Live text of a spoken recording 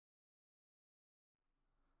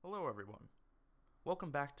Hello everyone. Welcome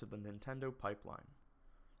back to the Nintendo Pipeline.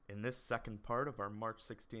 In this second part of our March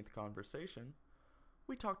 16th conversation,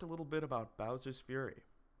 we talked a little bit about Bowser's Fury.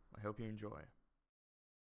 I hope you enjoy.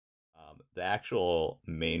 The actual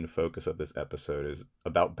main focus of this episode is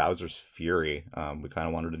about Bowser's Fury. We kind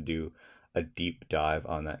of wanted to do a deep dive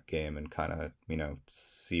on that game and kind of,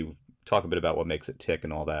 talk a bit about what makes it tick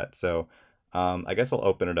and all that. So, I guess I'll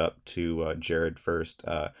open it up to Jared first.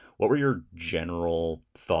 What were your general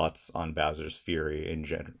thoughts on Bowser's Fury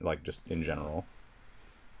just in general?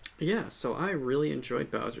 Yeah, so I really enjoyed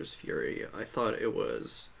Bowser's Fury. I thought it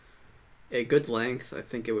was a good length. I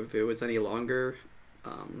think if it was any longer,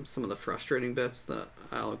 some of the frustrating bits that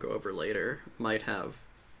I'll go over later might have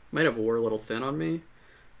wore a little thin on me.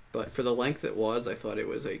 But for the length it was, I thought it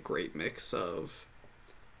was a great mix of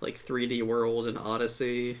like 3D World and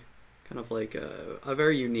Odyssey, kind of like a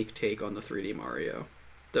very unique take on the 3D Mario,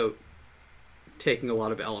 though taking a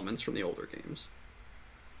lot of elements from the older games.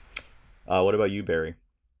 What about you, Barry?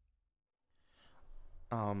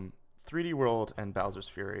 3D World and Bowser's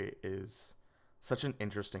Fury is such an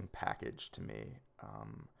interesting package to me.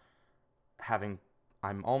 Having,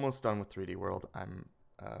 I'm almost done with 3D World. I'm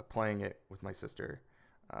playing it with my sister.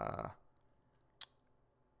 Uh,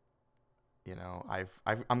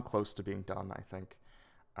 I'm close to being done, I think.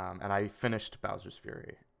 And I finished Bowser's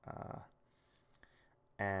Fury.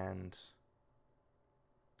 And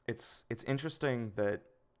it's interesting that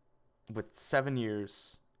with 7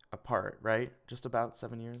 years apart, right? Just about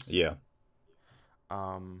 7 years. Yeah.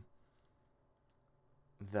 Um,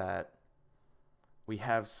 that we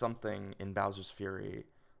have something in Bowser's Fury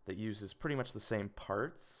that uses pretty much the same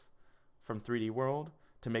parts from 3D World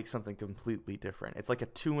to make something completely different. It's like a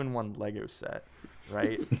two-in-one Lego set,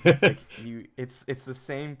 right? Like it's the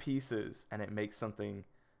same pieces and it makes something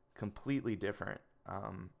completely different.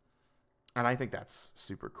 And I think that's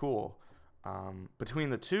super cool.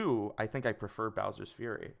 Between the two, I think I prefer Bowser's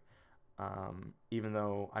Fury. Even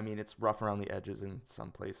though, I mean, it's rough around the edges in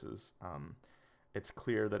some places. It's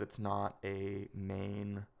clear that it's not a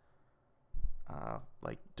main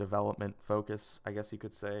like development focus, I guess you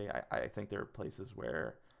could say. I think there are places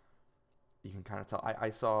where you can kind of tell. I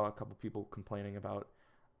saw a couple people complaining about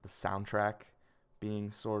the soundtrack being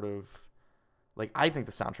sort of like, I think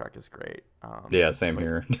the soundtrack is great. Yeah, same Like,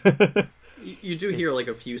 here. You do hear like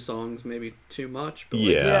a few songs, maybe too much, but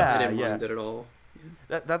like Yeah. I yeah, didn't yeah. mind it at all.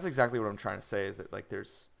 That's exactly what I'm trying to say, is that like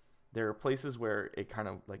there are places where it kind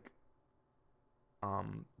of like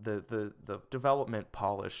the development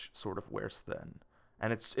polish sort of wears thin,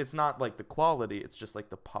 and it's not like the quality, it's just like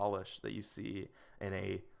the polish that you see in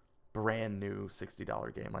a brand new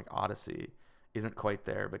 $60 game like Odyssey isn't quite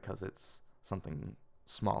there because it's something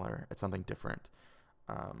smaller, it's something different.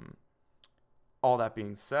 um all that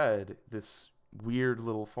being said, this weird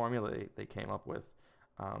little formula they came up with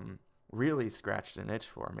um really scratched an itch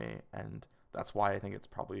for me, and that's why I think it's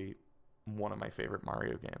probably one of my favorite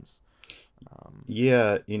Mario games. um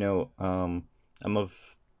Yeah, I'm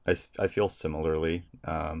I feel similarly.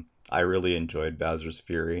 I really enjoyed Bowser's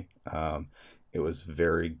Fury. It was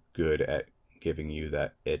very good at giving you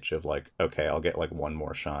that itch of like, okay, I'll get like one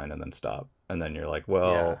more shine and then stop. And then you're like, yeah.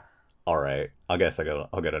 well, all right, I guess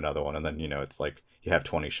I'll get another one. And then, it's like you have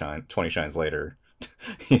 20 shines later,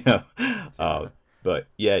 you know. Uh, but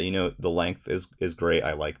yeah, the length is great.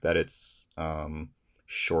 I like that it's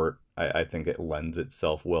short. I think it lends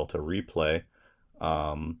itself well to replay.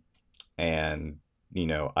 Um, and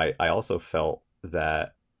I also felt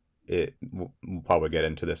that we'll probably get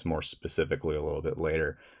into this more specifically a little bit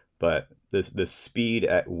later, but the speed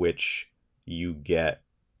at which you get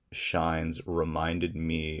shines reminded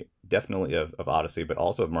me definitely of Odyssey, but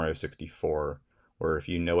also of Mario 64, where if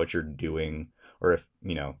you know what you're doing, or if,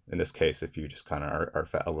 in this case, if you just kind of are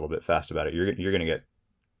a little bit fast about it, you're going to get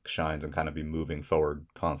shines and kind of be moving forward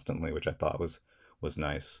constantly, which I thought was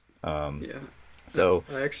nice. Yeah. So,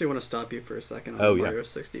 I actually want to stop you for a second on the oh yeah, Mario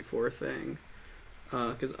 64 thing,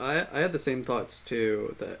 because I had the same thoughts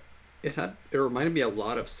too. That it reminded me a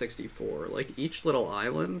lot of 64. Like each little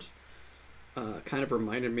island, kind of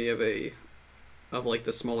reminded me of like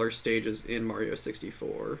the smaller stages in Mario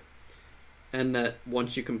 64, and that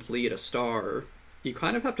once you complete a star, you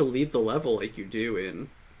kind of have to leave the level like you do in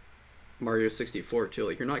Mario 64 too.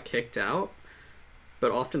 Like you're not kicked out,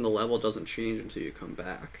 but often the level doesn't change until you come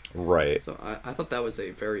back. right. So I thought that was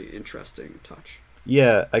a very interesting touch.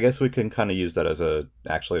 Yeah, I guess we can kind of use that as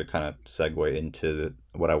actually to kind of segue into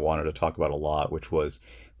what I wanted to talk about a lot, which was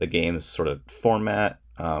the game's sort of format,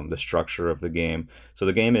 the structure of the game. So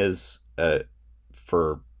the game is,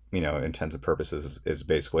 for intents and purposes, is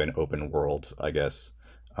basically an open world, I guess.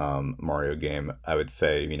 Mario game, I would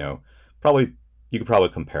say, probably you could probably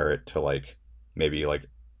compare it to like maybe like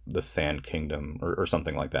the Sand Kingdom or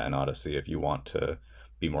something like that in Odyssey if you want to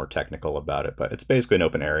be more technical about it. But it's basically an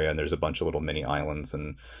open area and there's a bunch of little mini islands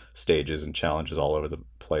and stages and challenges all over the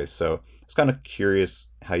place. So I was kind of curious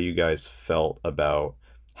how you guys felt about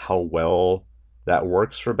how well that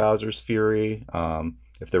works for Bowser's Fury.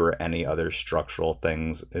 If there were any other structural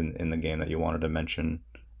things in the game that you wanted to mention.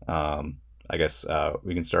 I guess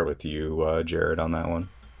we can start with you, Jared, on that one.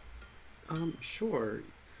 Sure.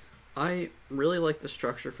 I really like the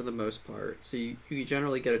structure for the most part. So you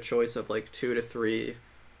generally get a choice of like 2 to 3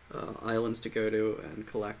 islands to go to and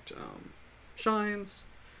collect shines,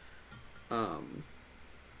 um,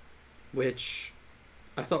 which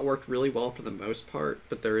I thought worked really well for the most part.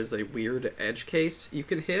 But there is a weird edge case you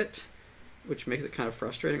can hit, which makes it kind of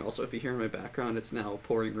frustrating. Also, if you hear in my background, it's now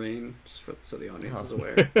pouring rain, so the audience is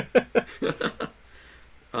aware.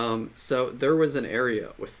 So there was an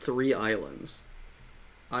area with 3 islands.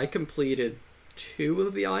 I completed 2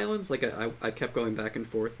 of the islands. Like I kept going back and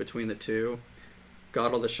forth between the two.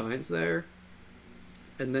 Got all the shines there.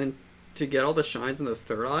 And then to get all the shines in the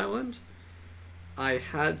 3rd island, I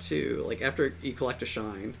had to, like, after you collect a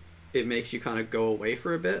shine, it makes you kind of go away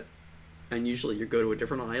for a bit. And usually you go to a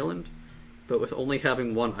different island. But with only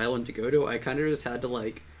having 1 island to go to, I kind of just had to,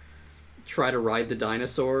 like, try to ride the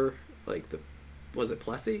dinosaur. Like, was it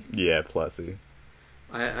Plessy? Yeah, Plessy.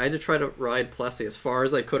 I had to try to ride Plessy as far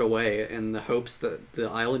as I could away in the hopes that the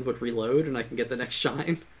island would reload and I can get the next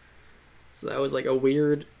shine. So that was like a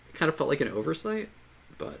weird, kind of felt like an oversight.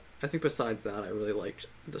 But I think besides that, I really liked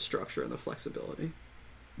the structure and the flexibility.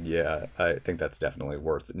 Yeah, I think that's definitely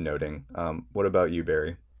worth noting. What about you,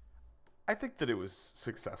 Barry? I think that it was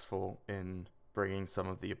successful in bringing some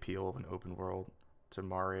of the appeal of an open world to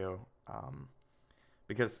Mario.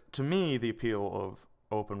 Because to me, the appeal of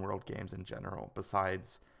open world games in general,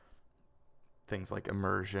 besides things like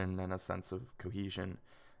immersion and a sense of cohesion,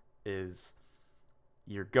 is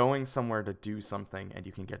you're going somewhere to do something and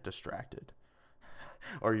you can get distracted.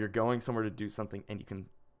 Or you're going somewhere to do something and you can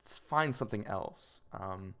find something else.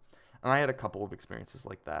 And I had a couple of experiences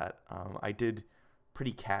like that. I did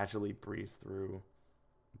pretty casually breeze through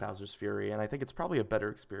Bowser's Fury, and I think it's probably a better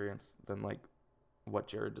experience than like what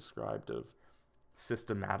Jared described of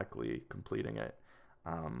systematically completing it.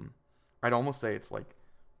 I'd almost say it's like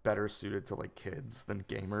better suited to like kids than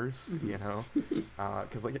gamers, you know,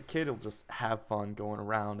 because like a kid will just have fun going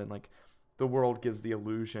around, and like the world gives the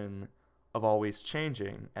illusion of always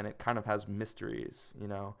changing, and it kind of has mysteries, you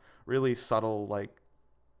know, really subtle. Like,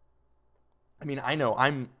 I mean, I know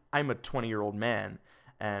I'm a 20-year-old man,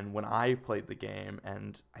 and when I played the game,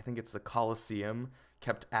 and I think it's the Colosseum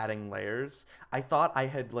kept adding layers, I thought I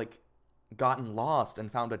had like gotten lost and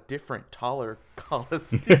found a different, taller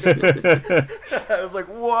Colosseum. I was like,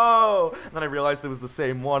 whoa! And then I realized it was the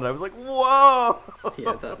same one. I was like, whoa!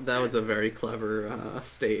 Yeah, that was a very clever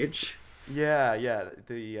stage. Yeah.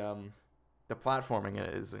 The platforming in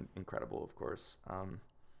it is incredible, of course.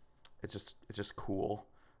 It's just cool.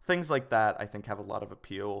 Things like that, I think, have a lot of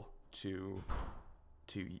appeal to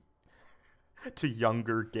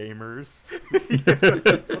younger gamers.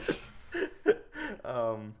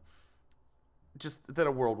 Just that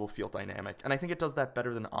a world will feel dynamic, and I think it does that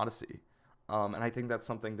better than Odyssey. And I think that's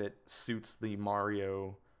something that suits the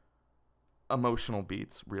Mario emotional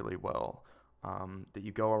beats really well. That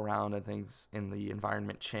you go around and things in the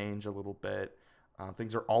environment change a little bit.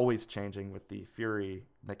 Things are always changing with the Fury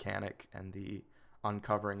mechanic and the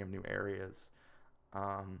uncovering of new areas.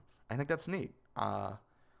 I think that's neat. A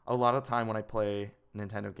lot of time when I play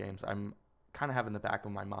Nintendo games, I'm kind of have in the back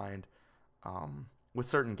of my mind, with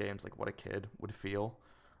certain games, like what a kid would feel.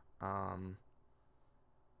 And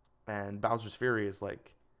Bowser's Fury is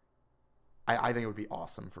like, I think it would be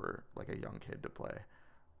awesome for like a young kid to play.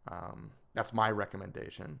 That's my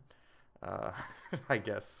recommendation. I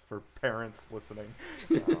guess for parents listening.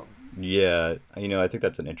 Yeah, I think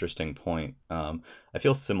that's an interesting point. I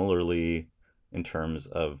feel similarly in terms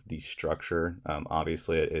of the structure.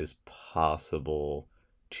 Obviously, it is possible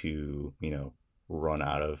to, run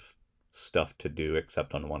out of stuff to do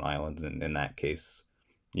except on one island. And in that case,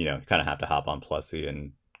 you kind of have to hop on Plessy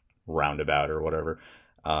and roundabout or whatever.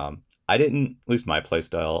 I didn't, at least my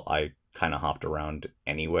playstyle, I kind of hopped around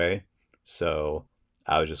anyway. So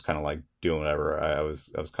I was just kind of like doing whatever. I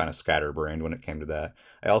was kind of scatterbrained when it came to that.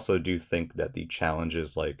 I also do think that the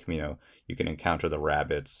challenges, like, you can encounter the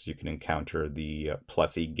rabbits, you can encounter the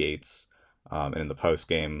Plessy gates, and in the post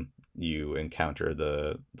game you encounter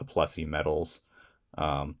the Plessy medals.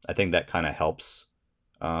 I think that kind of helps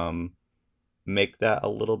make that a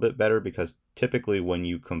little bit better, because typically when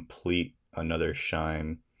you complete another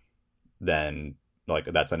shine, then like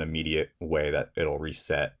that's an immediate way that it'll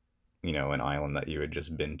reset, an island that you had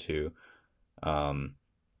just been to. Um,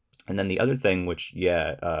 and then the other thing, which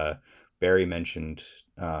Barry mentioned,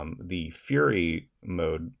 the Fury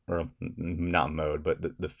mode, or not mode,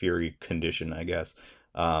 but the Fury condition, I guess.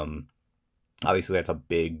 Um, Obviously, that's a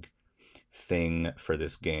big thing for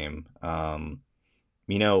this game.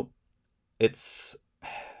 You know, it's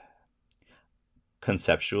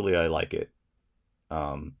conceptually I like it.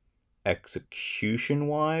 Um, Execution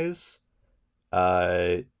wise,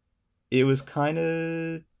 uh, it was kind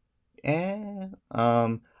of eh.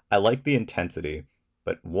 I like the intensity,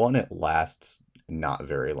 but one, it lasts not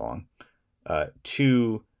very long.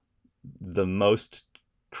 Two, the most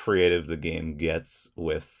creative the game gets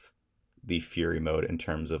with the Fury mode in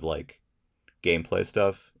terms of like gameplay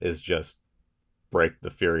stuff is just break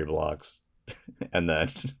the Fury blocks, and then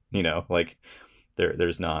like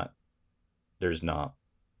there's not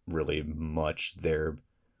really much there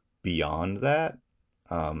beyond that.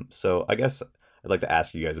 So I guess I'd like to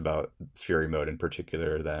ask you guys about Fury mode in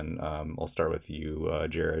particular. Then I'll start with you,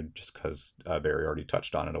 Jared, just because Barry already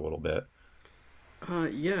touched on it a little bit.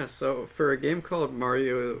 Yeah, so for a game called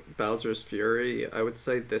Mario Bowser's Fury, I would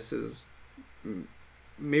say this is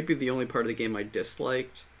maybe the only part of the game I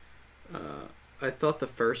disliked. I thought the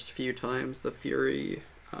first few times the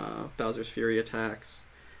Bowser's Fury attacks,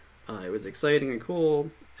 it was exciting and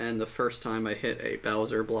cool, and the first time I hit a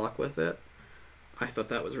Bowser block with it, I thought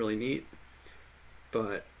that was really neat.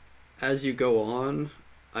 But as you go on,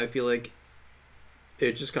 I feel like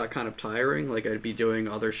it just got kind of tiring. Like I'd be doing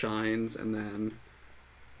other shines, and then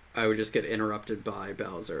I would just get interrupted by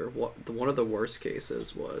Bowser. One of the worst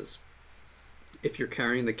cases was if you're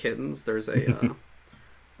carrying the kittens. There's a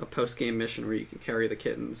a post game mission where you can carry the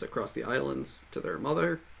kittens across the islands to their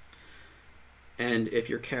mother, and if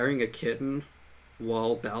you're carrying a kitten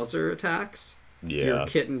while Bowser attacks, your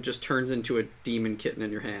kitten just turns into a demon kitten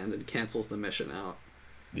in your hand and cancels the mission out.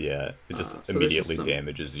 Yeah, it just immediately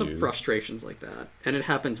damages you. Some frustrations like that, and it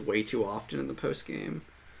happens way too often in the post game.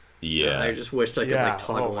 Yeah, I just wished I could like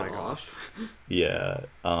toggle it off. Yeah,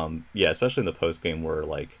 especially in the post game where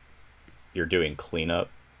like you're doing cleanup,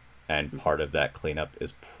 and part of that cleanup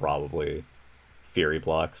is probably Fury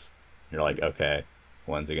blocks. You're like, okay,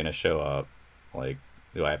 when's it gonna show up? Like,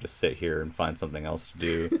 do I have to sit here and find something else to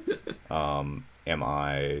do? Am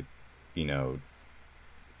I,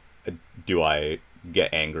 do I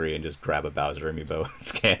get angry and just grab a Bowser amiibo and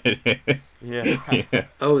scan it in? Yeah.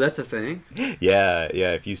 Oh, that's a thing? Yeah.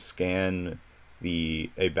 If you scan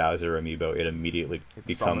a Bowser amiibo, it immediately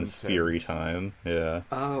becomes Fury time. Yeah.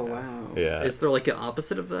 Oh, wow. Yeah. Is there like the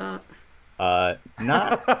opposite of that?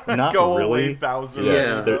 Not Go really. away, Bowser.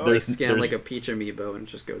 Yeah, there's scan like a Peach amiibo and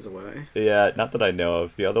it just goes away. Yeah, not that I know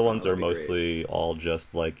of. The other ones are mostly great. all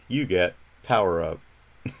just like, you get power up.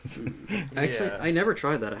 Actually, I never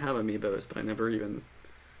tried that. I have amiibos, but I never even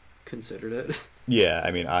considered it. Yeah,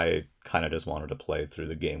 I mean, I kind of just wanted to play through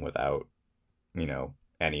the game without,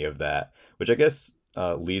 any of that. Which I guess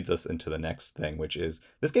leads us into the next thing, which is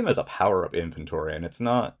this game has a power-up inventory, and it's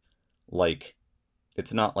not like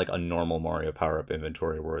a normal Mario power-up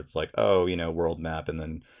inventory where it's like, oh, world map, and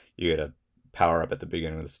then you get a power-up at the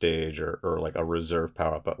beginning of the stage, or like a reserve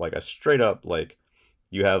power-up, but like a straight-up, like,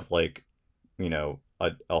 you have like,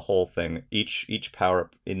 a whole thing. Each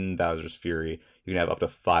power-up in Bowser's Fury, you can have up to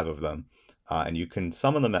 5 of them, and you can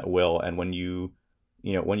summon them at will, and when you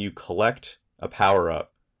collect a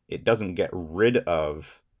power-up, it doesn't get rid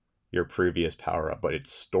of your previous power-up, but it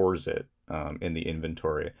stores it in the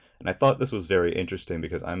inventory. And I thought this was very interesting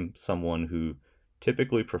because I'm someone who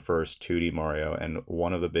typically prefers 2D Mario, and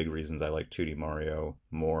one of the big reasons I like 2D Mario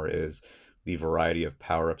more is the variety of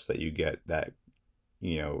power-ups that you get that,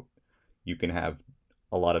 you can have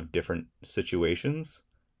a lot of different situations.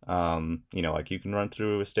 Like you can run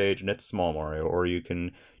through a stage and it's small Mario, or you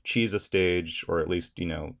can cheese a stage, or at least,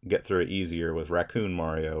 get through it easier with Raccoon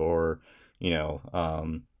Mario, or,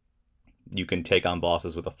 you can take on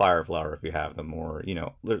bosses with a fire flower if you have them, or,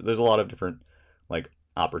 there's a lot of different, like,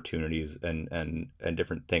 opportunities and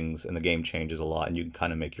different things, and the game changes a lot, and you can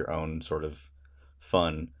kind of make your own sort of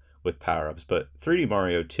fun with power-ups. But 3D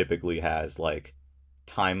Mario typically has, like,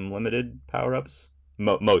 time-limited power-ups.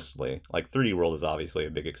 Mostly. Like, 3D World is obviously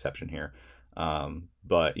a big exception here.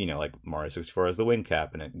 But, like Mario 64 has the wind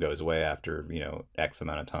cap, and it goes away after, X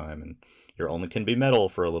amount of time, and you only can be metal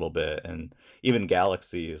for a little bit. And even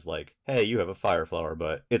Galaxy is like, hey, you have a fire flower,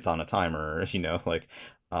 but it's on a timer, like,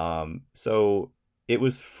 so it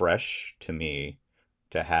was fresh to me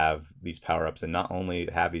to have these power-ups, and not only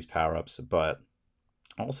have these power-ups, but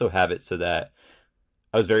also have it so that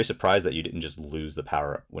I was very surprised that you didn't just lose the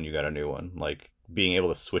power up when you got a new one. Like being able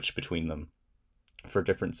to switch between them for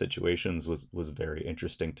different situations was very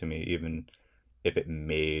interesting to me, even if it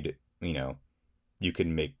made, you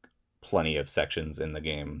can make plenty of sections in the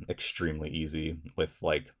game extremely easy with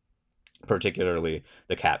like particularly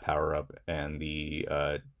the cat power up and the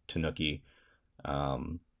Tanuki.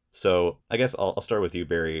 So I guess I'll start with you,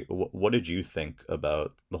 Barry. What did you think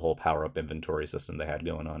about the whole power up inventory system they had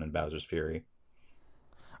going on in Bowser's Fury?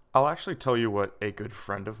 I'll actually tell you what a good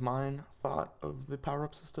friend of mine thought of the power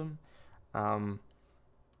up system. Um,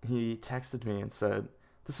 he texted me and said,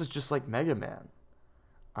 "This is just like Mega Man."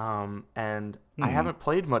 And I Hmm. haven't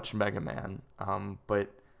played much Mega Man, but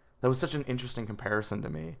that was such an interesting comparison to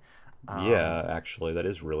me. Um, Yeah, actually, that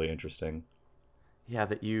is really interesting. yeah,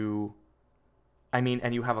 that you, I mean,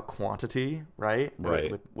 and you have a quantity, right,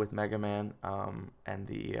 Right. with Mega Man, and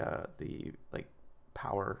the like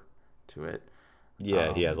power to it.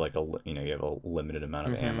 Yeah, he has Um, like you have a limited amount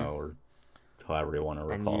of hmm ammo or however you want to And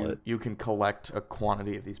recall it. you can collect a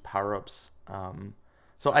quantity of these power ups.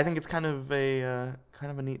 So I think it's kind of a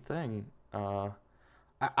neat thing.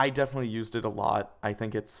 I definitely used it a lot. I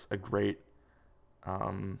think it's a great,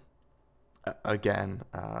 um, again,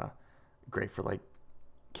 great for like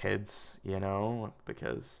kids,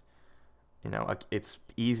 because it's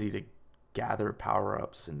easy to gather power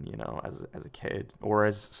ups, and as a kid or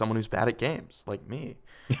as someone who's bad at games like me,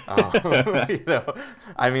 you know,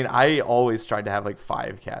 I mean, I always tried to have like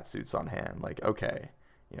five cat suits on hand. Like, okay,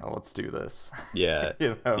 let's do this. Yeah,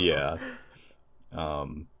 you know. yeah. Are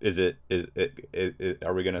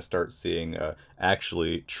we gonna start seeing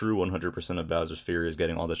actually true 100% of Bowser's Fury is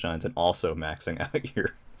getting all the shines and also maxing out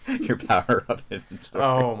your power up inventory?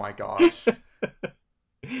 Oh my gosh.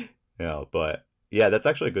 Yeah, but yeah, that's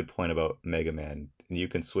actually a good point about Mega Man. You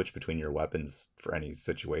can switch between your weapons for any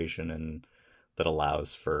situation, and that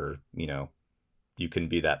allows for, you can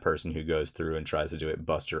be that person who goes through and tries to do it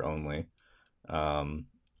Buster only. Um,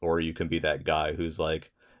 or you can be that guy who's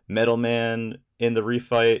like, Metal Man in the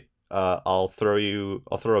refight, I'll throw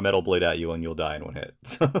a metal blade at you and you'll die in one hit.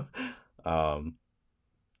 So, um,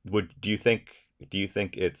 would do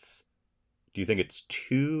you think it's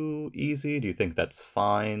too easy? Do you think that's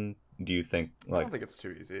fine? Do you think I don't like, think it's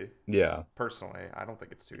too easy. yeah, Personally, I don't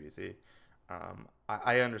think it's too easy.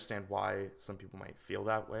 I understand why some people might feel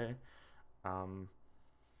that way. Um,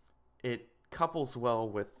 it couples well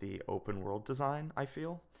with the open world design, I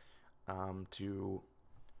feel, to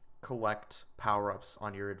collect power ups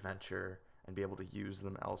on your adventure and be able to use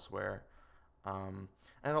them elsewhere. Um,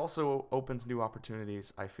 and it also opens new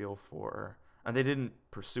opportunities, I feel, and they didn't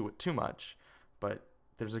pursue it too much, but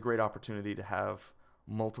there's a great opportunity to have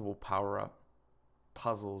multiple power up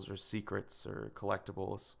puzzles or secrets or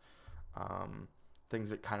collectibles, um, things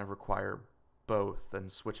that kind of require both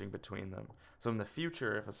and switching between them. So in the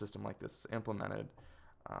future, if a system like this is implemented,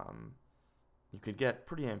 um, you could get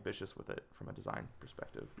pretty ambitious with it from a design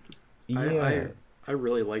perspective. I yeah, I, I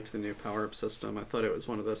really liked the new power up system. I thought it was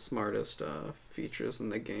one of the smartest features in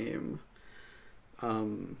the game.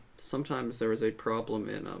 Sometimes there was a problem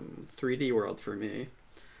in 3D World for me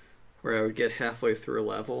where I would get halfway through a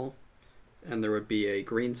level and there would be a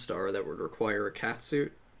green star that would require a cat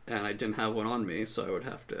suit, and I didn't have one on me, so I would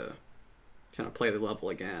have to kind of play the level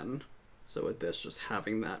again. So with this, just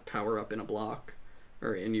having that power up in a block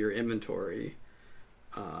or in your inventory,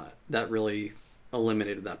 that really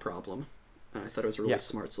eliminated that problem. And I thought it was a really Yeah,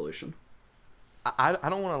 smart solution. I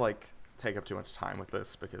don't want to like take up too much time with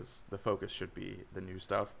this because the focus should be the new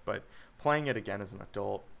stuff. But playing it again as an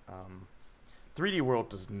adult, 3D World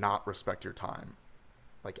does not respect your time,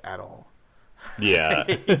 like at all. yeah,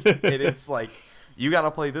 It's like you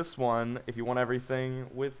gotta play this one if you want everything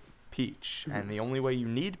with Peach, and the only way you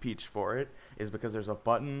need Peach for it is because there's a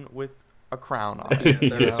button with a crown on it. Yeah,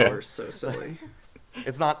 You those yeah, were know, so silly.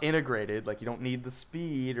 it's not integrated. Like you don't need the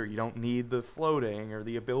speed or you don't need the floating or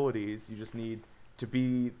the abilities. You just need to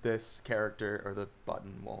be this character, or the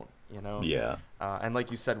button won't. yeah, And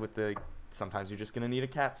like you said, with the sometimes you're just gonna need a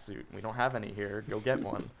cat suit. We don't have any here. Go get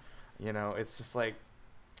one. It's just like,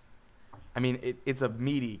 I mean, it's a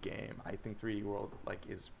meaty game. I think 3D World like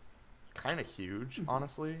is kind of huge,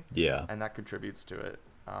 honestly, yeah. and that contributes to it.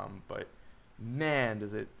 But man,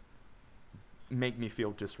 does it make me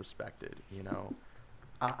feel disrespected.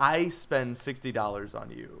 I spend $60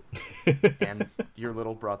 on you and your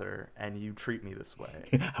little brother, and you treat me this way.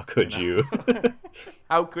 How You could know, you?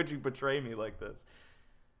 how could you betray me like this?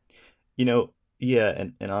 You know, yeah,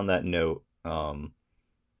 and on that note,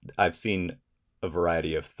 I've seen a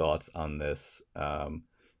variety of thoughts on this.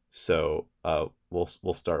 So,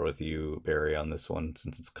 we'll start with you, Barry, on this one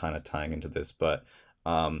since it's kind of tying into this. But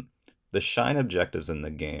um, the shine objectives in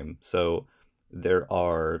the game. So there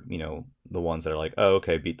are, the ones that are like, oh,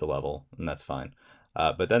 okay, beat the level, and that's fine.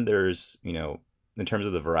 But then there's, in terms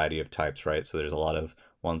of the variety of types, right? So there's a lot of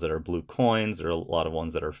ones that are blue coins. There are a lot of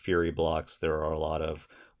ones that are fury blocks. There are a lot of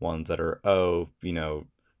ones that are, oh,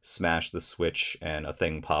 smash the switch and a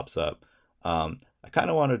thing pops up. I kind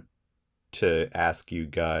of wanted to ask you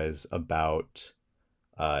guys about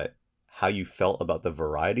uh, how you felt about the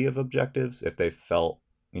variety of objectives, if they felt,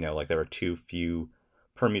 like there were too few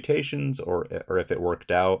permutations, or if it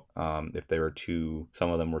worked out, if they were too,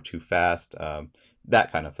 some of them were too fast,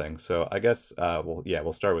 that kind of thing. So I guess, well, yeah,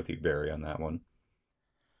 we'll start with you, Barry, on that one.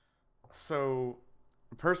 So,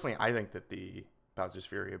 personally, I think that the Bowser's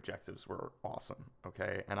Fury objectives were awesome.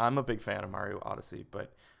 Okay, and I'm a big fan of Mario Odyssey,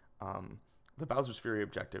 but um, the Bowser's Fury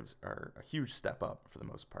objectives are a huge step up for the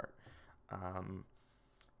most part, um,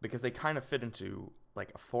 because they kind of fit into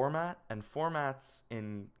like a format, and formats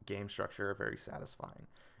in game structure are very satisfying.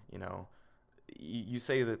 You know, you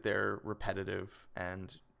say that they're repetitive,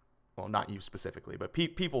 and well, not you specifically, but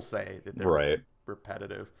people say that they're Right.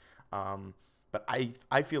 repetitive. Um, but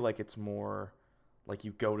I feel like it's more like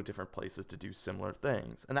you go to different places to do similar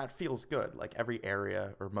things, and that feels good. Like every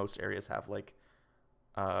area or most areas have like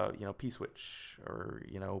P switch, or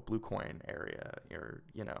blue coin area, or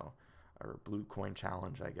or blue coin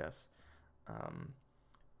challenge, I guess. Um,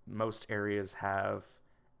 Most areas have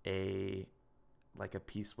a like a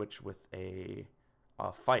P switch with a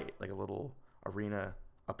fight, like a little arena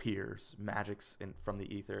appears, magics from the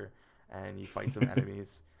ether, and you fight some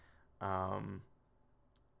enemies. Um,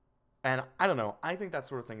 and I don't know, I think that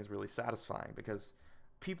sort of thing is really satisfying because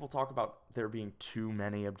people talk about there being too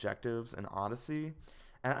many objectives in Odyssey,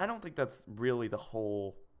 and I don't think that's really the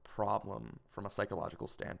whole problem from a psychological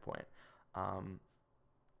standpoint. Um,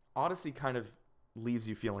 Odyssey kind of leaves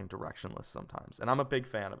you feeling directionless sometimes, and I'm a big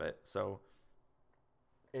fan of it. So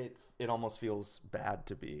it almost feels bad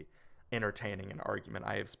to be entertaining an argument.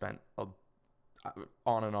 I have spent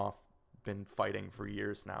on and off been fighting for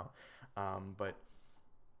years now, but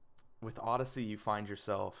with Odyssey, you find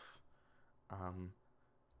yourself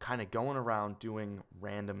kind of going around doing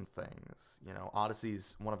random things.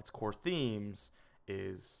 Odyssey's one of its core themes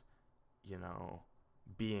is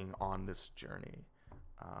being on this journey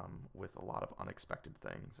with a lot of unexpected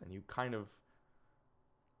things, and you kind of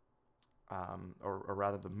or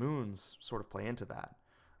rather the moons sort of play into that,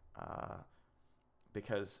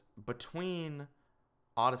 because between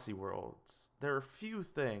Odyssey worlds there are a few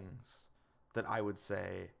things that I would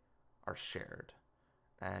say are shared,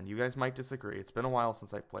 and you guys might disagree. It's been a while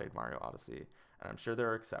since I've played Mario Odyssey, and I'm sure there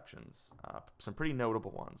are exceptions, some pretty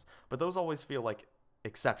notable ones, but those always feel like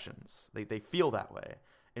exceptions. They feel that way.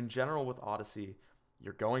 In general, with Odyssey,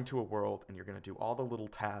 you're going to a world and you're going to do all the little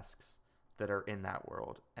tasks that are in that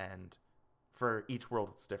world, and for each world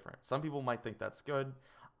it's different. Some people might think that's good.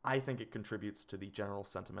 I think it contributes to the general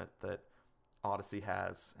sentiment that Odyssey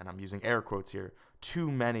has, and I'm using air quotes here,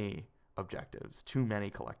 too many objectives, too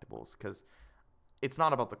many collectibles, because it's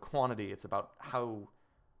not about the quantity, it's about how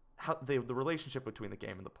the relationship between the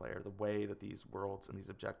game and the player, the way that these worlds and these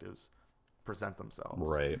objectives present themselves.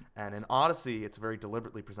 Right. And in Odyssey, it's very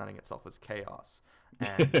deliberately presenting itself as chaos.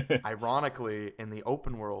 And ironically, in the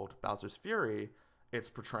open world, Bowser's Fury, it's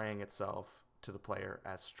portraying itself to the player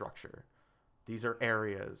as structure. These are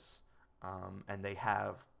areas, and they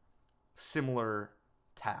have similar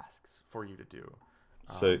tasks for you to do.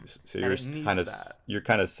 So you're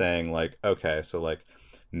kind of saying like, okay, so like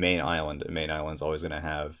main island's always going to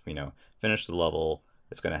have, finish the level.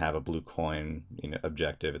 It's going to have a blue coin,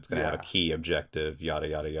 objective. It's going to have a key objective, yada,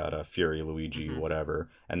 yada, yada, Fury, Luigi, whatever.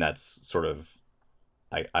 And that's sort of,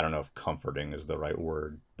 I don't know if comforting is the right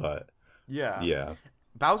word, but yeah.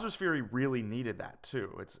 Bowser's Fury really needed that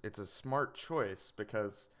too. It's a smart choice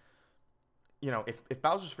because, if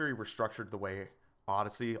Bowser's Fury were structured the way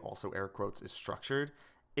Odyssey, also air quotes, is structured,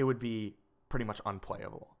 it would be pretty much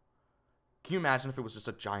unplayable. Can you imagine if it was just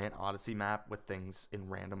a giant Odyssey map with things in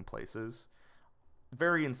random places?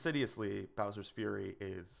 Very insidiously, Bowser's Fury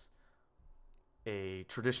is a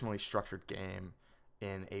traditionally structured game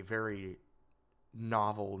in a very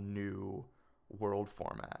novel, new world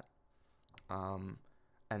format.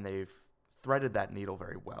 And they've threaded that needle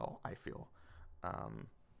very well, I feel.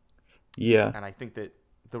 Yeah. And I think that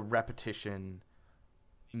the repetition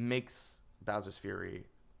makes Bowser's Fury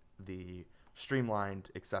the streamlined,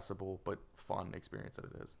 accessible, but fun experience that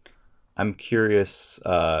it is. I'm curious,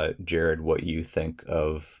 Jared, what you think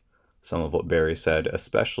of some of what Barry said,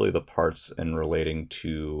 especially the parts in relating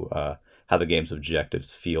to how the game's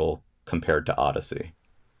objectives feel compared to Odyssey?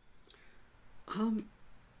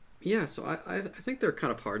 Yeah, so I think they're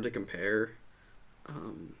kind of hard to compare,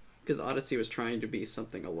 because Odyssey was trying to be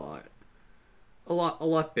something a lot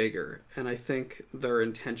bigger, and I think their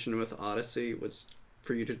intention with Odyssey was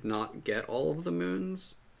for you to not get all of the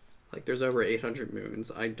moons. Like, there's over 800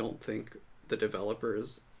 moons. I don't think the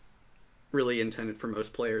developers really intended for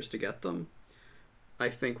most players to get them. I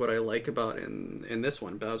think what I like about in this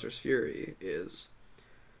one, Bowser's Fury, is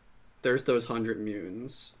there's those 100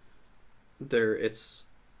 moons. It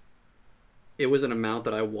was an amount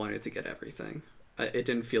that I wanted to get everything. It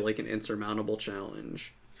didn't feel like an insurmountable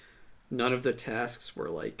challenge. None of the tasks were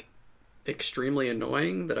like extremely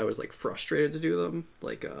annoying that I was like frustrated to do them.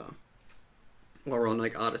 Like or on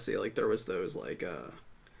like Odyssey, like there was those like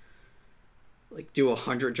do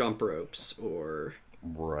 100 jump ropes or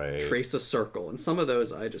Right. trace a circle, and some of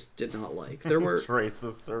those I just did not like. There were Trace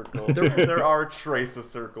a circle. There are trace a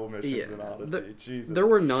circle missions Yeah, in Odyssey. Jesus. there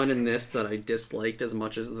were none in this that I disliked as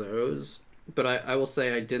much as those, but I will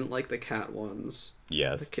say I didn't like the cat ones.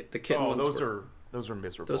 Yes. The kitten ones those are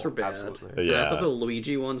miserable. those were bad. Absolutely. And I Yeah. thought the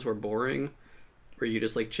Luigi ones were boring, where you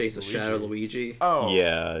just like chase a shadow Luigi. Oh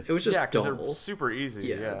Yeah. It was just yeah, because dull. they're super easy.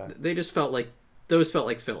 Yeah. They just felt like those felt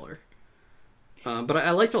like filler. But I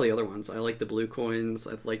liked all the other ones. I liked the blue coins.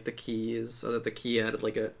 I liked the keys. I thought the key added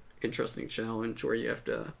like a interesting challenge where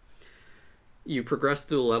you progress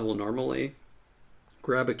through the level normally,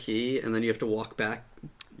 grab a key, and then you have to walk back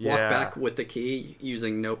with the key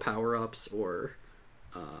using no power ups or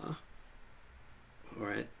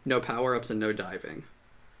no power ups and no diving.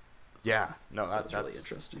 Yeah. No, That's that's really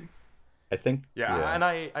interesting. I think. Yeah, and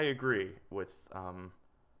I agree with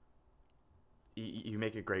you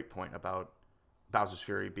make a great point about Bowser's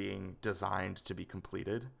Fury being designed to be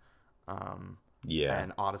completed. Yeah.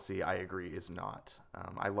 And Odyssey, I agree, is not.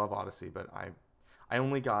 I love Odyssey, but I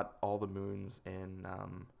only got all the moons in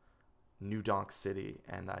New Donk City,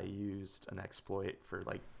 and I used an exploit for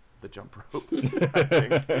like the jump rope. I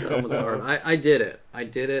think. That was hard. I did it.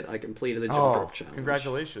 I completed the jump rope challenge.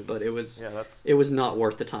 Congratulations! But it was that's it was not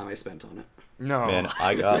worth the time I spent on it. no Man,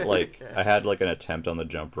 I got like I had like an attempt on the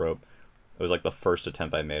jump rope. It was like the first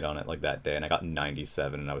attempt I made on it like that day, and I got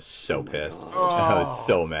 97, and I was so Oh my pissed. God. I was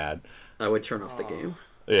so mad. I would turn off the game.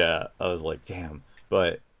 Yeah, I was like, damn.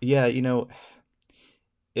 But yeah,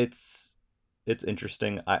 it's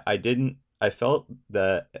interesting. I felt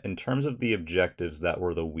that in terms of the objectives that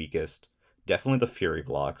were the weakest, definitely the Fury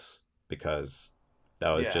blocks, because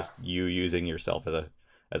that was Yeah. just you using yourself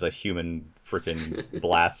as a human freaking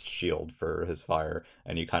blast shield for his fire,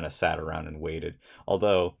 and you kind of sat around and waited.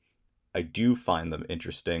 Although I do find them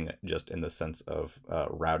interesting just in the sense of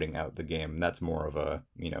routing out the game. And that's more of a,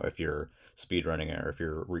 if you're speedrunning it or if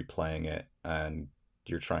you're replaying it and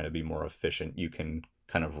you're trying to be more efficient, you can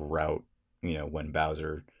kind of route, when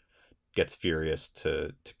Bowser gets furious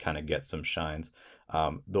to kind of get some shines.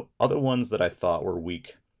 The other ones that I thought were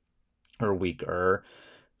weak or weaker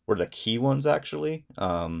were the key ones, actually.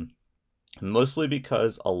 Mostly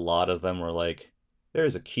because a lot of them were like,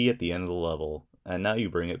 there's a key at the end of the level, and now you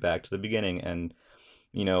bring it back to the beginning, and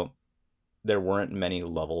there weren't many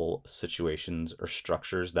level situations or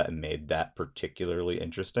structures that made that particularly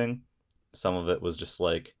interesting. Some of it was just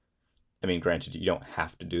like, I mean, granted, you don't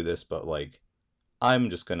have to do this, but like, I'm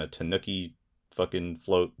just gonna Tanuki fucking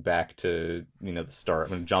float back to the start.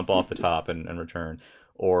 I'm gonna jump off the top and return.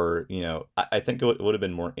 Or I think it would have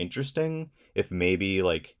been more interesting if maybe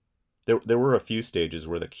like there were a few stages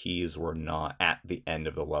where the keys were not at the end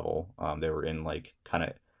of the level. They were in like kind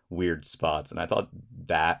of weird spots, and I thought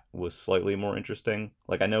that was slightly more interesting.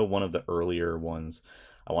 Like I know one of the earlier ones,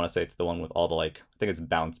 I want to say it's the one with all the like, I think it's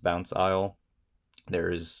bounce isle.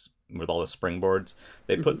 There's with all the springboards.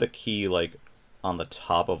 They put the key like on the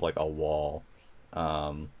top of like a wall.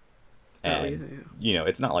 And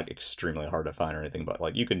it's not like extremely hard to find or anything, but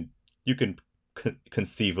like you can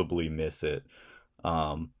conceivably miss it.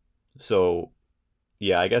 So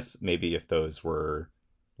yeah, I guess maybe if those were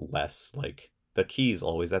less like the keys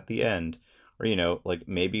always at the end, or like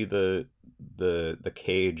maybe the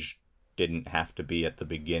cage didn't have to be at the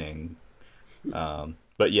beginning.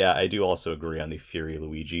 But yeah, I do also agree on the Fury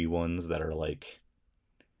Luigi ones that are like,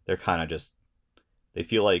 they're kind of just, they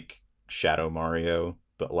feel like Shadow Mario,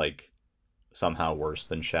 but like somehow worse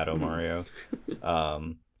than Shadow Mario.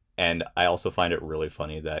 And I also find it really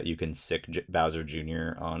funny that you can sick Bowser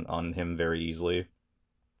Jr. on him very easily.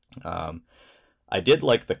 I did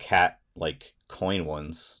like the cat like coin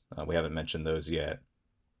ones. We haven't mentioned those yet.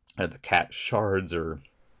 The cat shards or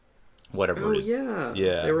whatever it is. Yeah.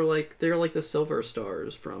 Yeah. They were like the silver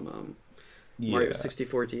stars from Mario Yeah.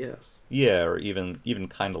 64 DS. Yeah, or even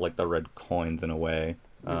kind of like the red coins in a way.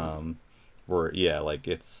 Where yeah, like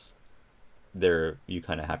it's there you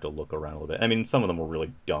kind of have to look around a little bit. I mean, some of them were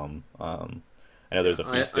really dumb. I know Yeah, there's a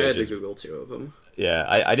few I had to stages. Google two of them. Yeah,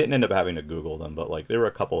 I didn't end up having to Google them, but like there were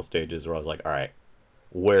a couple of stages where I was like, all right,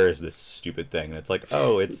 where is this stupid thing? And it's like,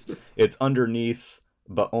 oh, it's underneath,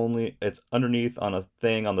 but only it's underneath on a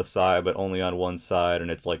thing on the side, but only on one side,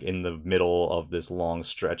 and it's like in the middle of this long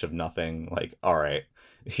stretch of nothing. Like, all right,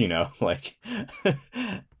 like,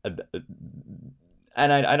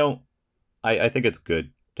 and I don't I think it's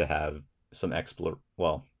good to have some explore.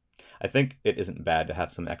 Well, I think it isn't bad to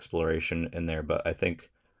have some exploration in there, but I think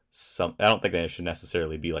some. I don't think they should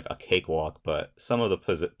necessarily be like a cakewalk, but some of the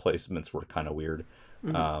placements were kind of weird.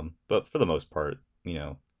 Hmm. But for the most part,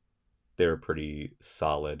 they're pretty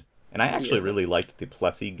solid. And I actually Yeah. really liked the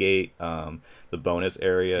Plessy Gate, the bonus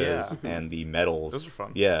areas, Yeah. and the Those are medals.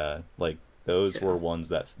 fun. Yeah, like those Yeah. were ones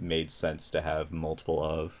that made sense to have multiple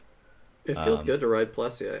of. It feels Um, good to ride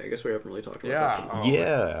Plessy. I guess we haven't really talked about Yeah. that too Oh, much.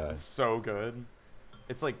 yeah, it's so good.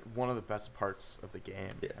 It's like one of the best parts of the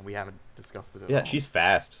game, and we haven't discussed it at yeah, all. she's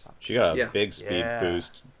fast. She got a Yeah. big speed Yeah.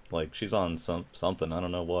 boost. Like she's on something. I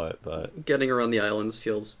don't know what, but Getting around the islands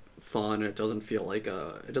feels fun. It doesn't feel like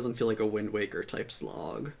a Wind Waker type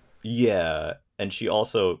slog. yeah. And she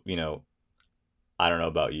also, I don't know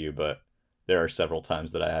about you, but there are several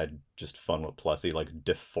times that I had just fun with Plessy, like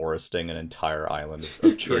deforesting an entire island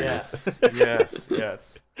of trees. Yes, yes,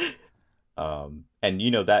 yes. And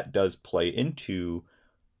that does play into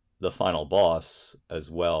the final boss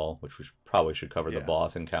as well, which we probably should cover the Yes.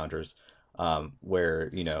 boss encounters,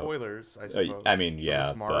 where Spoilers, I suppose. I mean, for yeah,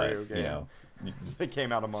 this Mario but game. It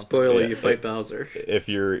came out a month Spoiler: ago. you fight Bowser. if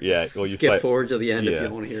you're well, you Skip fight, forward to the end if yeah. you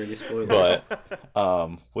don't want to hear any spoilers.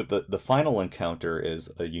 but with the final encounter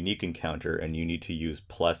is a unique encounter, and you need to use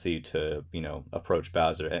Plessy to approach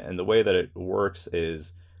Bowser. And the way that it works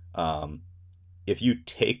is, if you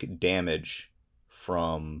take damage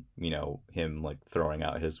from him like throwing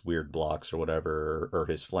out his weird blocks or whatever, or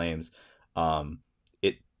his flames,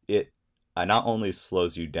 it not only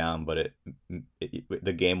slows you down, but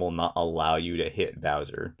the game will not allow you to hit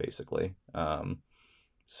Bowser basically.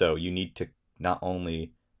 So you need to not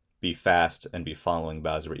only be fast and be following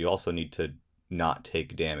Bowser, but you also need to not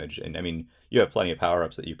take damage. And I mean, you have plenty of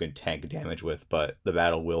power-ups that you can tank damage with, but the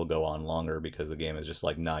battle will go on longer because the game is just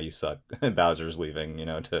like, nah, you suck. And Bowser's leaving,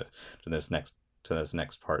 to this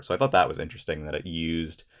next part. So I thought that was interesting that it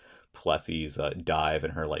used Plessy's dive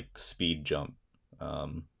and her like speed jump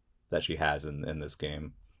that she has in this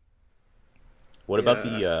game. What about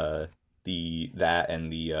that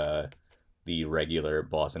and the regular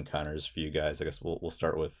boss encounters for you guys? I guess we'll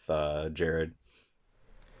start with Jared.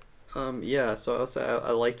 Yeah, so I'll say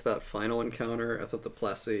I liked that final encounter. I thought the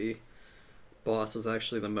Plessy boss was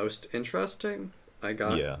actually the most interesting. I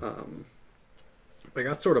got Yeah. I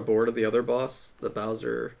got sort of bored of the other boss, the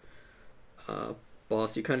Bowser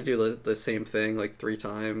boss. You kind of do the same thing like 3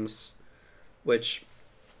 times, which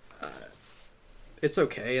it's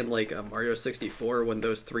okay in like a Mario 64 when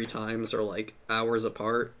those 3 times are like hours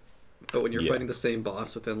apart. But when you're Yeah. fighting the same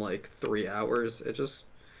boss within like 3 hours,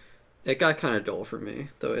 it got kind of dull for me.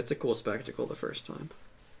 Though it's a cool spectacle the first time.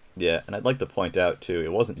 Yeah, and I'd like to point out too,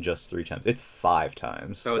 it wasn't just 3 times; it's 5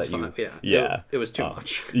 times. Oh, it's that you, fine. Yeah, yeah, it was too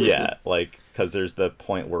much. yeah, like because there's the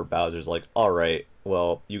point where Bowser's like, "All right,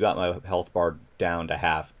 well, you got my health bar down to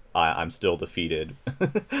half. I'm still defeated,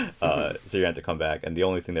 so you have to come back." And the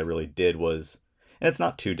only thing they really did was, and it's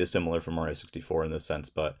not too dissimilar from Mario 64 in this sense,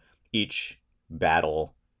 but each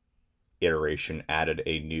battle iteration added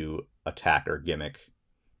a new attack or gimmick.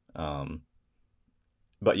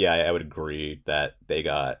 But yeah, I would agree that they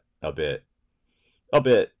got a bit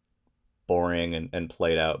boring and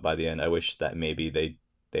played out by the end. I wish that maybe they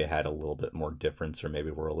had a little bit more difference, or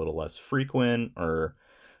maybe were a little less frequent, or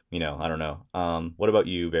I don't know. What about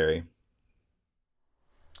you, Barry?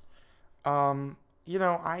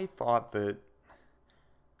 I thought that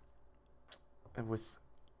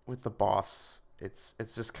with the boss, it's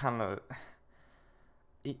just kind of,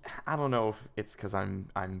 I don't know if it's because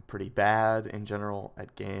I'm pretty bad in general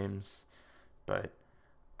at games, but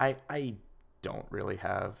I don't really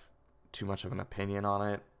have too much of an opinion on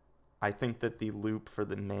it. I think that the loop for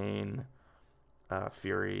the main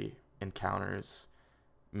Fury encounters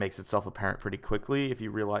makes itself apparent pretty quickly if you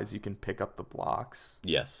realize you can pick up the blocks.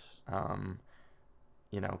 Yes.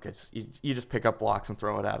 Because you just pick up blocks and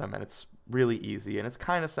throw it at them, and it's really easy, and it's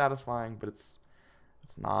kind of satisfying, but it's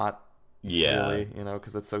not Yeah. really,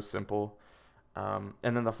 because it's so simple. And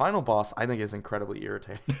then the final boss, I think, is incredibly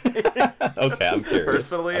irritating. Okay, I'm curious.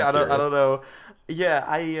 Personally, I'm I don't curious. know.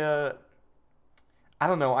 Yeah, I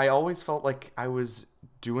don't know. I always felt like I was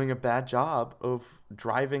doing a bad job of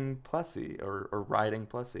driving Plessy or riding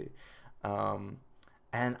Plessy. Um,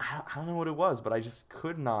 and I don't know what it was, but I just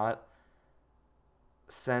could not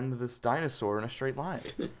send this dinosaur in a straight line.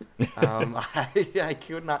 I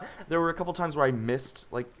could not. There were a couple times where I missed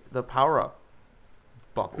like the power up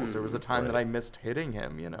bubbles. There was a time that Right. I missed hitting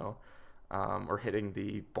him, or hitting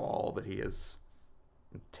the ball that he has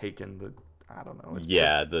taken the. I don't know.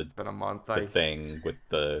 Yeah, It's been a month. the thing with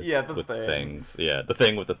Yeah, the with the thing. things. Yeah, the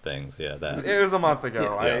thing with the things. Yeah, that. It was a month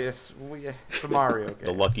ago. Yeah. It's a Mario game.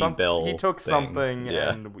 The Lucky Bell He took thing. something,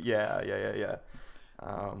 Yeah. and yeah.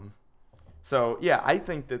 So yeah, I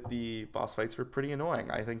think that the boss fights were pretty annoying.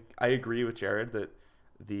 I think I agree with Jared that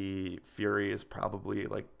the Fury is probably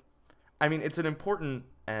like, I mean, it's an important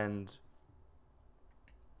and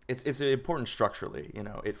it's important structurally.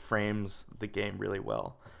 It frames the game really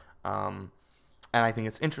well. Um, and I think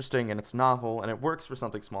it's interesting and it's novel and it works for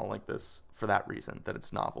something small like this for that reason that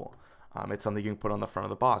it's novel. It's something you can put on the front of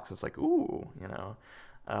the box. It's like, ooh.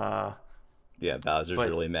 Uh, Yeah, Bowser's but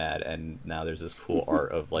really mad, and now there's this cool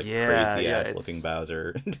art of like yeah, crazy yeah, ass looking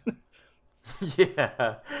Bowser.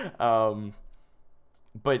 yeah. Um,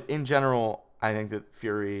 but in general, I think that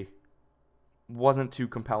Fury wasn't too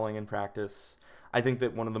compelling in practice. I think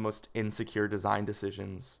that one of the most insecure design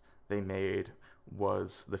decisions they made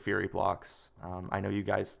was the Fury blocks. I know you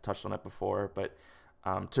guys touched on it before, but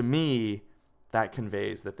to me, that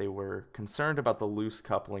conveys that they were concerned about the loose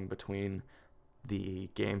coupling between the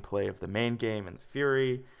gameplay of the main game and the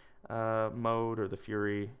Fury mode, or the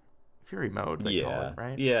Fury mode they call it, Yeah,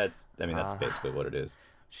 right? yeah. I mean, that's Uh, basically what it is.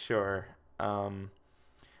 sure.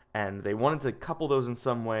 And they wanted to couple those in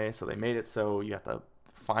some way, so they made it so you have to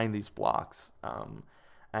find these blocks.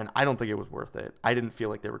 And I don't think it was worth it. I didn't feel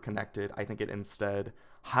like they were connected. I think it instead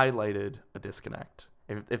highlighted a disconnect.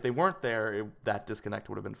 If they weren't there, that disconnect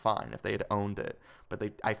would have been fine if they had owned it. But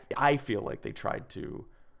I feel like they tried to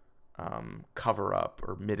cover up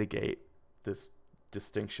or mitigate this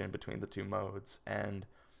distinction between the two modes, and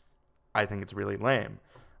I think it's really lame.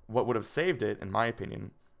 What would have saved it, in my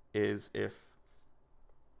opinion, is if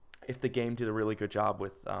the game did a really good job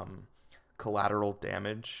with collateral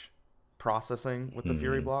damage processing with the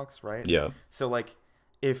Fury Hmm. blocks, right? Yeah, So like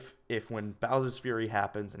if when Bowser's Fury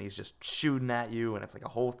happens and he's just shooting at you and it's like a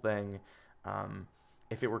whole thing,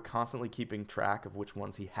 if it were constantly keeping track of which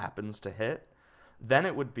ones he happens to hit, then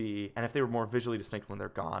it would be, and if they were more visually distinct when they're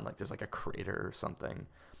gone, like there's like a crater or something,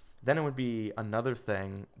 then it would be another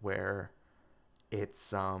thing where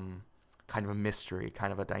it's kind of a mystery,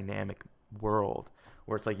 kind of a dynamic world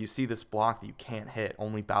where it's like you see this block that you can't hit,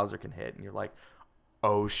 only Bowser can hit, and you're like,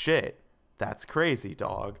 oh shit, that's crazy,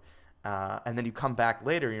 dog. And then you come back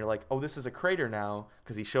later and you're like, oh, this is a crater now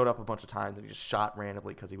because he showed up a bunch of times and he just shot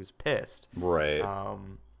randomly because he was pissed. right.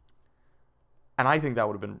 And I think that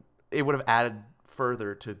it would have added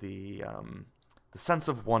further to the sense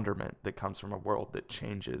of wonderment that comes from a world that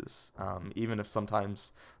changes, even if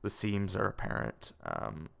sometimes the seams are apparent,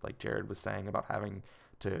 like Jared was saying about having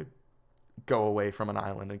to go away from an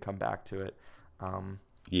island and come back to it. I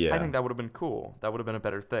Yeah, think that would have been cool. That would have been a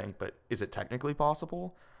better thing. But is it technically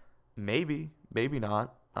possible? Maybe, maybe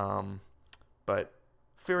not. But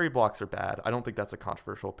Fury blocks are bad. I don't think that's a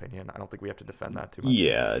controversial opinion. I don't think we have to defend that too much.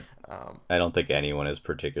 yeah. Um, I don't think anyone is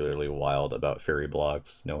particularly wild about Fury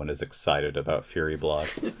blocks. No one is excited about Fury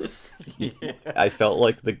blocks. yeah. I felt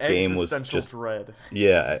like the game was Existential just dread.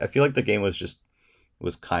 yeah. I feel like the game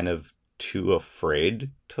was kind of too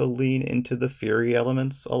afraid to lean into the Fury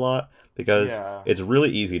elements a lot because Yeah. it's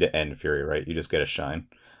really easy to end Fury, right? You just get a shine,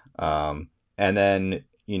 and then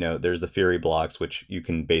there's the Fury blocks, which you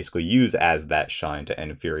can basically use as that shine to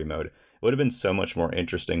end Fury mode. It would have been so much more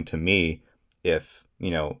interesting to me if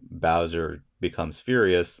Bowser becomes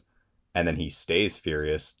furious and then he stays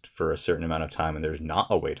furious for a certain amount of time and there's not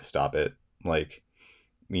a way to stop it. Like,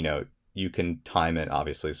 you can time it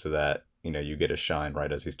obviously so that you get a shine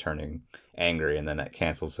right as he's turning angry and then that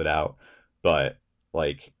cancels it out. But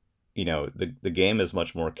like, the game is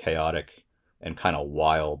much more chaotic and kind of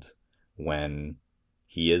wild when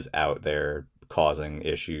he is out there causing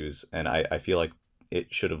issues, and I feel like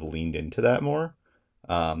it should have leaned into that more.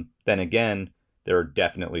 Then again, there are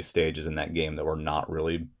definitely stages in that game that were not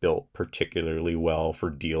really built particularly well for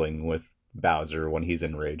dealing with Bowser when he's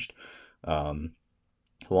enraged.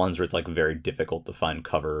 Ones where it's like very difficult to find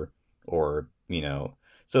cover, or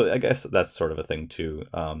so I guess that's sort of a thing too.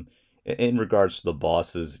 In regards to the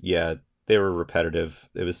bosses, yeah, they were repetitive.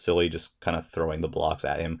 It was silly just kind of throwing the blocks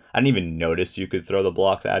at him. I didn't even notice you could throw the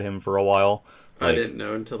blocks at him for a while. I didn't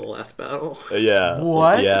know until the last battle. Yeah.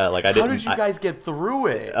 What? Yeah, like I didn't. How did you guys get through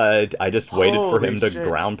it? I just waited for Holy him to shit.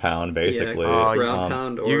 ground pound, basically. Yeah, ground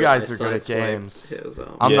pound, or you guys I are good at sideswiped games. his,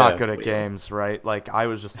 I'm Yeah. not good at yeah. games, right? Like, I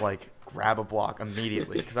was just like, grab a block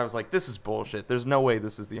immediately because I was like, this is bullshit. There's no way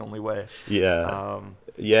this is the only way. Yeah.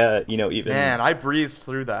 Yeah, even... Man, I breezed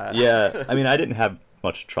through that. Yeah, I mean, I didn't have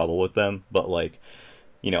much trouble with them, but, like,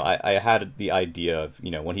 I had the idea of,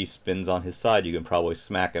 when he spins on his side, you can probably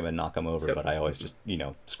smack him and knock him over, Yep. but I always just,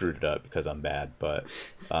 screwed it up because I'm bad. But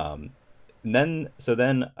then,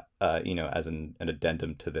 as an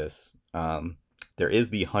addendum to this, there is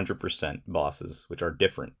the 100% bosses, which are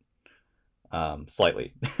different,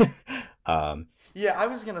 slightly. Yeah, I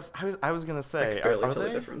was gonna say, could barely are tell the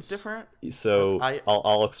they difference. different? So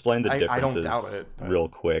I'll explain the I don't differences doubt it, but- real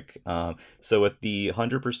quick. So with the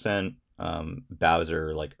 100%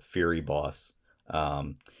 Bowser like Fury boss,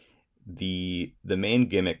 the main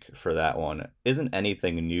gimmick for that one isn't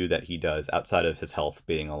anything new that he does outside of his health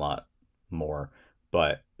being a lot more,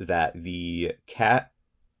 but that the cat,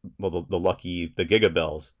 well, the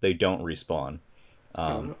Gigabells, they don't respawn.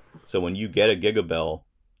 So when you get a Gigabell,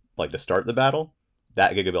 like to start the battle,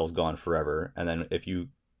 that Gigabell's gone forever, and then if you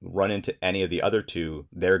run into any of the other two,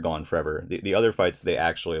 they're gone forever. The other fights, they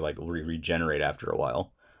actually like regenerate after a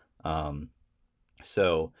while.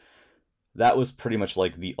 So that was pretty much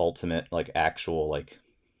like the ultimate, like actual, like,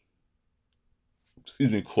 excuse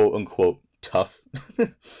me, quote unquote tough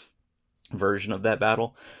version of that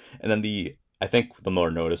battle. And then I think the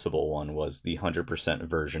more noticeable one was the 100%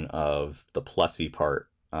 version of the Plessy part,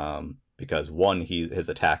 because one, his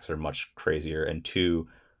attacks are much crazier, and two,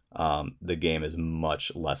 the game is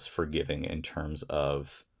much less forgiving in terms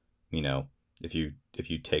of, if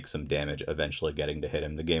you take some damage, eventually getting to hit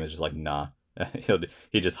him, the game is just like, nah.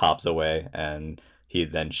 He just hops away, and he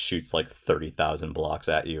then shoots like 30,000 blocks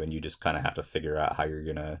at you, and you just kind of have to figure out how you're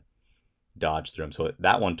gonna dodge through him. So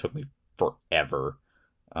that one took me forever.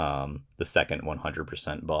 The second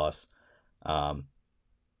 100% boss.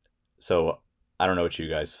 So I don't know what you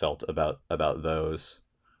guys felt about those.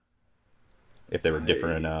 If they were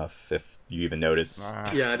different enough, if you even noticed.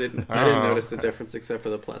 Yeah, I didn't notice the difference except for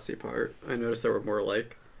the Plessy part. I noticed there were more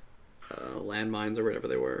like landmines or whatever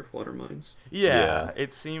they were, water mines. Yeah,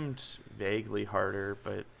 it seemed vaguely harder,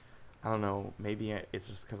 but I don't know. Maybe it's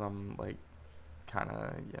just because I'm like, kind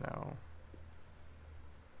of,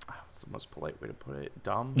 what's the most polite way to put it?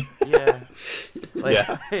 Dumb? Yeah. Like,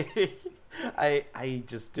 Yeah. I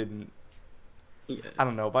just didn't. Yeah. I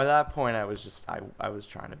don't know. By that point, I was just I was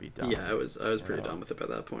trying to be dumb. Yeah, I was pretty done with it by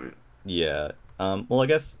that point. Yeah. Well, I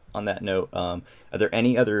guess on that note, are there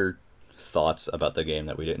any other thoughts about the game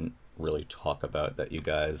that we didn't really talk about that you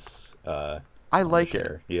guys I like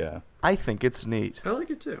share? it. Yeah. I think it's neat. I like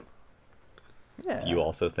it too. Yeah. Do you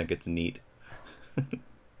also think it's neat?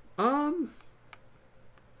 Oh.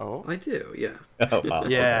 I do. Yeah. Oh, wow.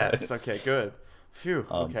 Yes. Okay. Good. Phew.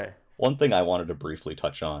 Um, Okay. One thing I wanted to briefly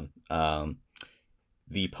touch on,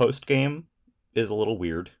 the post game is a little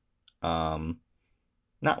weird.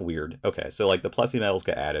 Not weird. Okay, so like the Plessy medals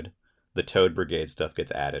get added, the Toad Brigade stuff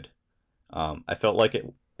gets added. I felt like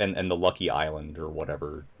it, and the Lucky Island or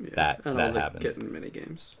whatever Yeah. that happens. Getting mini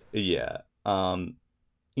games. Yeah. I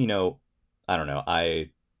don't know. I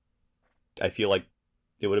feel like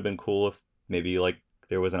it would have been cool if maybe like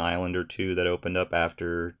there was an island or two that opened up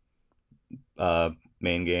after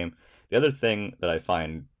main game. The other thing that I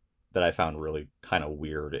found really kind of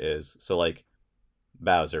weird is, so like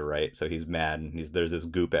Bowser, right? So he's mad, and there's this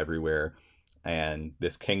goop everywhere, and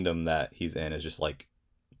this kingdom that he's in is just like,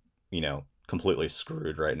 completely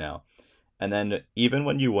screwed right now. And then even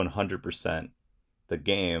when you 100% the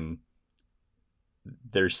game,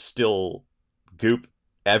 there's still goop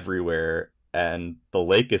everywhere, and the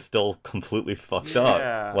lake is still completely fucked up.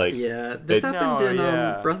 Yeah. Like, Yeah, this happened in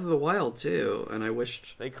yeah. Breath of the Wild too, and I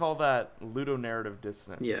wished. They call that ludonarrative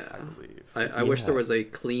dissonance. Yeah. I believe. I wish there Yeah. was a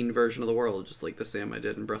clean version of the world, just like the same I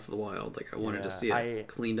did in Breath of the Wild. Like I wanted to Yeah, see a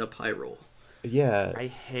cleaned up Hyrule. yeah, I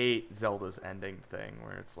hate Zelda's ending thing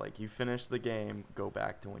where it's like you finish the game, go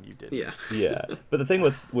back to when you didn't. Yeah. yeah. But the thing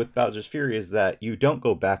with Bowser's Fury is that you don't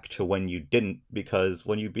go back to when you didn't, because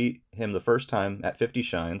when you beat him the first time at 50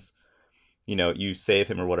 shines, you save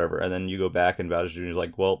him or whatever, and then you go back and Bowser Jr.'s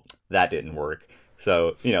like, well, that didn't work.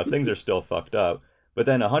 So, things are still fucked up. But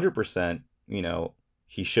then 100%,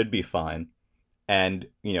 he should be fine. And,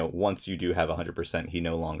 once you do have 100%, he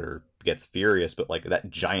no longer gets furious, but like that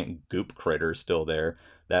giant goop critter is still there.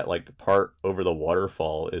 That like part over the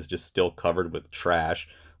waterfall is just still covered with trash.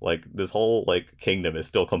 Like this whole like kingdom is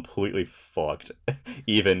still completely fucked,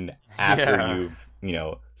 even after Yeah. you've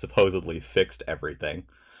supposedly fixed everything.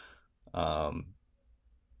 Um,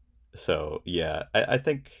 so yeah, I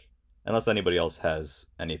think unless anybody else has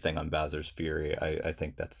anything on Bowser's Fury, I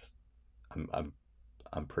think that's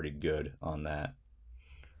I'm pretty good on that.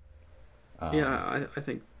 Yeah, Um, I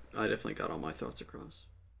think I definitely got all my thoughts across.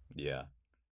 yeah.